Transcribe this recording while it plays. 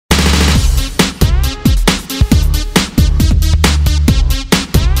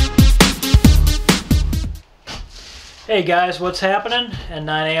Hey guys, what's happening?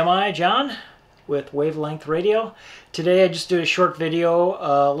 N9AMI, John with Wavelength Radio. Today I just did a short video,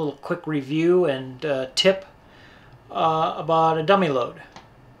 a little quick review and tip about a dummy load,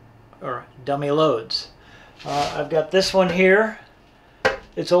 or dummy loads. I've got this one here.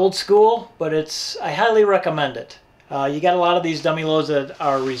 It's old school, but I highly recommend it. You got a lot of these dummy loads that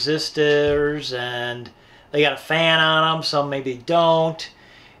are resistors and they got a fan on them, some maybe don't.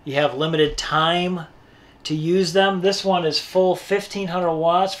 You have limited time to use them. This one is full 1500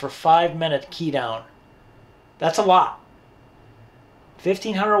 watts for 5-minute key down. That's a lot.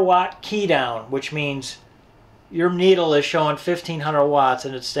 1500 watt key down, which means your needle is showing 1500 watts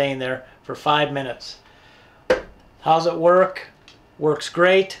and it's staying there for 5 minutes. How's it work? Works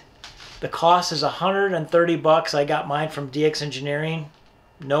great. The cost is 130 bucks. I got mine from DX Engineering.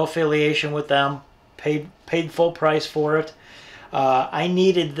 No affiliation with them. Paid full price for it. I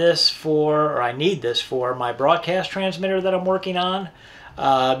need this for my broadcast transmitter that I'm working on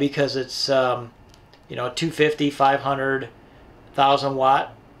because it's 250, 500, 1000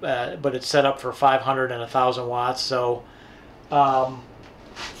 watt, but it's set up for 500 and 1000 watts. So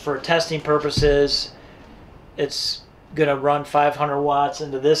for testing purposes, it's gonna run 500 watts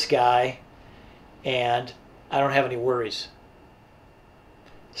into this guy, and I don't have any worries.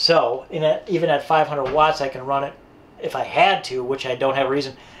 So even at 500 watts, I can run it. If I had to, which I don't have a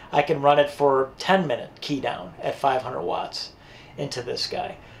reason, I can run it for 10-minute key down at 500 watts into this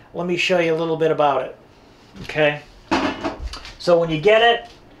guy. Let me show you a little bit about it. Okay. So when you get it,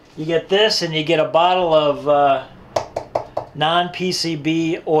 you get this, and you get a bottle of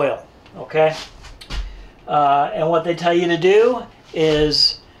non-PCB oil. Okay. And what they tell you to do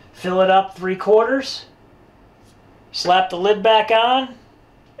is fill it up 3/4, slap the lid back on,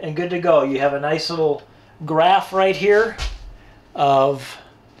 and good to go. You have a nice little graph right here of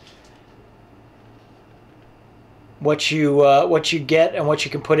what you get and what you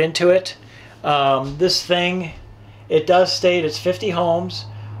can put into it. This thing, it does state it's 50 ohms,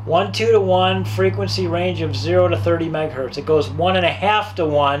 1:2 to 1 frequency range of 0 to 30 megahertz. It goes 1.5 to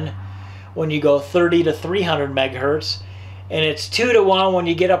 1 when you go 30 to 300 megahertz, and it's 2 to 1 when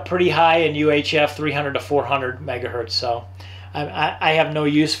you get up pretty high in UHF, 300 to 400 megahertz. So I have no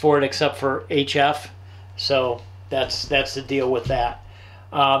use for it except for HF. So that's the deal with that.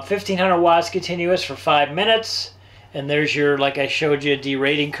 1500 watts continuous for 5 minutes, and there's your, like I showed you,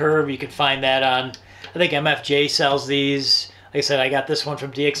 derating curve. You can find that on, I think MFJ sells these. Like I said, I got this one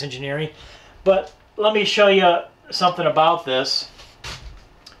from DX Engineering. But let me show you something about this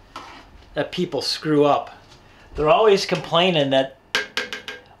that people screw up. They're always complaining that,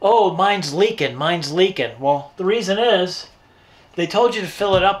 oh, mine's leaking, mine's leaking. Well, the reason is, they told you to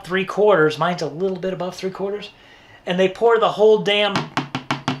fill it up 3/4. Mine's a little bit above 3/4. And they pour the whole damn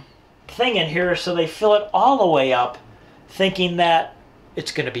thing in here, so they fill it all the way up, thinking that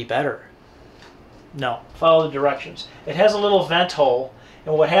it's going to be better. No, follow the directions. It has a little vent hole,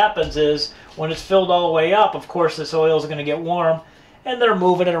 and what happens is, when it's filled all the way up, of course this oil is going to get warm, and they're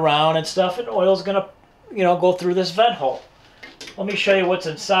moving it around and stuff, and oil is going to, go through this vent hole. Let me show you what's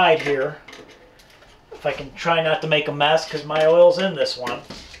inside here. If I can try not to make a mess, because my oil's in this one.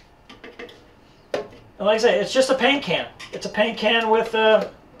 And like I say, it's just a paint can. It's a paint can with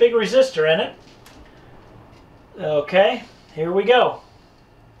a big resistor in it. Okay, here we go.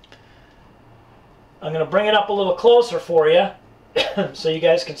 I'm going to bring it up a little closer for you so you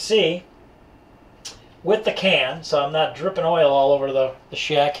guys can see with the can, so I'm not dripping oil all over the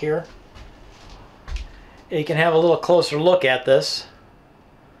shack here. You can have a little closer look at this.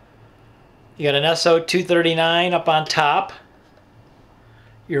 You got an SO239 up on top,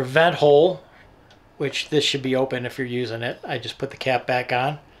 your vent hole, which this should be open if you're using it. I just put the cap back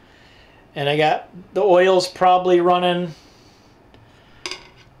on. And I got the oil's probably running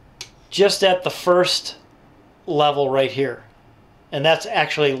just at the first level right here. And that's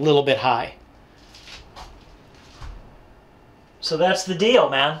actually a little bit high. So that's the deal,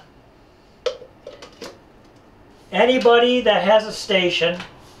 man. Anybody that has a station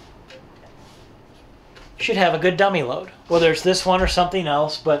should have a good dummy load, whether it's this one or something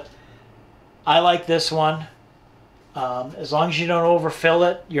else, but I like this one. As long as you don't overfill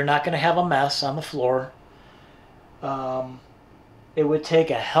it, you're not going to have a mess on the floor. It would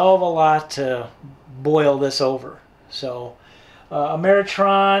take a hell of a lot to boil this over. So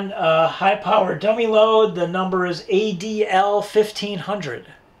Ameritron high power dummy load, the number is ADL-1500,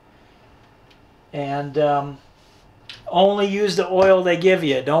 and only use the oil they give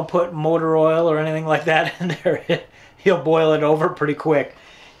you. Don't put motor oil or anything like that in there. You'll boil it over pretty quick.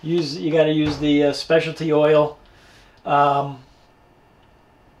 You got to use the specialty oil. And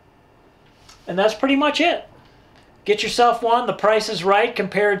that's pretty much it. get yourself one. The price is right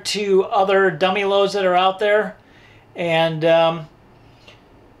compared to other dummy loads that are out there. And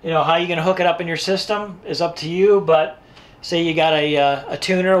you know, how you're going to hook it up in your system is up to you, but say you got a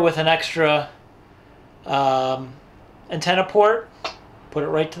tuner with an extra antenna port, put it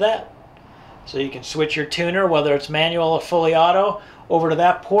right to that. So you can switch your tuner, whether it's manual or fully auto, over to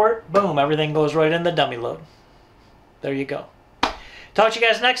that port. Boom, everything goes right in the dummy load. There you go. Talk to you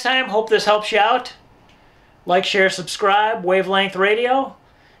guys next time. Hope this helps you out. Like, share, subscribe. Wavelength Radio.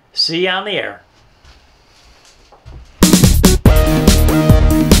 See you on the air.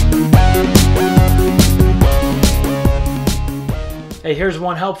 Hey, here's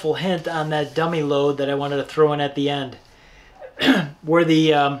one helpful hint on that dummy load that I wanted to throw in at the end. Where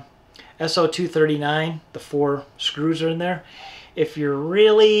the SO239, the 4 screws are in there, if you're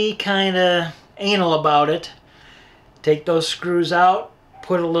really kind of anal about it, take those screws out,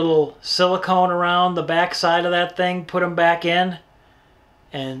 put a little silicone around the back side of that thing, put them back in,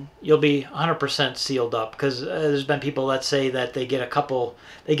 and you'll be 100% sealed up. Because there's been people that say that they get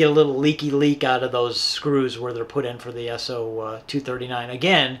a little leaky leak out of those screws where they're put in for the SO239.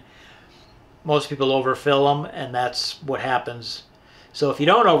 Again, most people overfill them, and that's what happens. So if you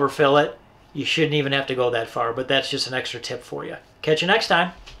don't overfill it, you shouldn't even have to go that far. But that's just an extra tip for you. Catch you next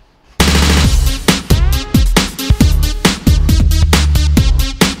time.